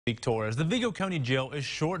Torres. The Vigo County Jail is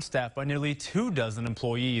short-staffed by nearly 24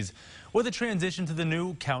 employees. With the transition to the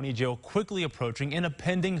new county jail quickly approaching and a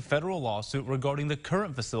pending federal lawsuit regarding the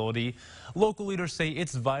current facility, local leaders say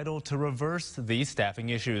it's vital to reverse these staffing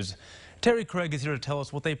issues. Terry Craig is here to tell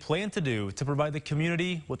us what they plan to do to provide the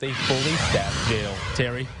community with a fully staffed jail.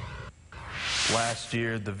 Terry? Last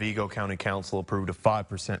year, the Vigo County Council approved a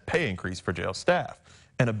 5% pay increase for jail staff,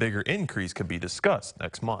 and a bigger increase could be discussed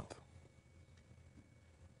next month.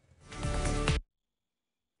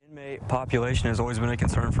 Inmate population has always been a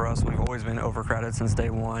concern for us. We've always been overcrowded since day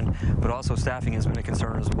one, but also staffing has been a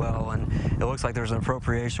concern as well. And it looks like there's an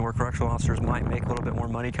appropriation where correctional officers might make a little bit more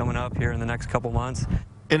money coming up here in the next couple months.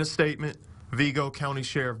 In a statement, Vigo County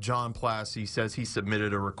Sheriff John Plassi says he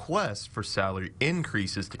submitted a request for salary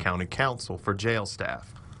increases to County Council for jail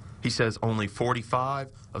staff. He says only 45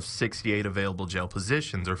 of 68 available jail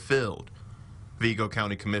positions are filled. Vigo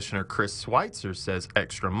County Commissioner Chris Schweitzer says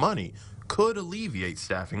extra money could alleviate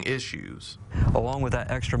staffing issues. Along with that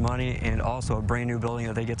extra money and also a brand new building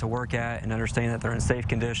that they get to work at and understand that they're in safe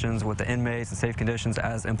conditions with the inmates and safe conditions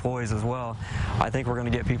as employees as well, I think we're going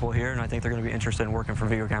to get people here, and I think they're going to be interested in working for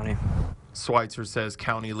Vigo County. Schweitzer says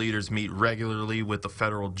county leaders meet regularly with the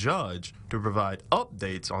federal judge to provide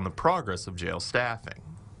updates on the progress of jail staffing.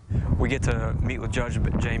 We get to meet with Judge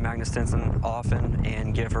Jane Magnus Stinson often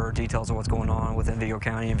and give her details of what's going on within Vigo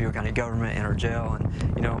County and Vigo County government and our jail.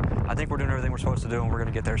 And, you know, I think we're doing everything we're supposed to do, and we're going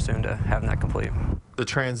to get there soon to having that complete. The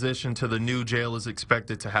transition to the new jail is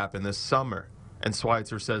expected to happen this summer, and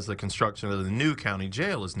Schweitzer says the construction of the new county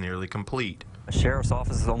jail is nearly complete. The sheriff's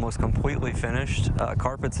office is almost completely finished.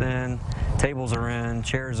 Carpet's in, tables are in,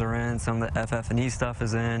 chairs are in, some of the FF&E stuff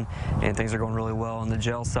is in, and things are going really well. On the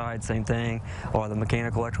jail side, same thing. Or the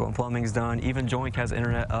mechanical, electrical, and plumbing's done. Even Joink has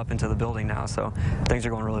internet up into the building now, so things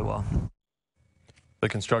are going really well. The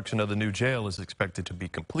construction of the new jail is expected to be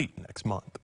complete next month.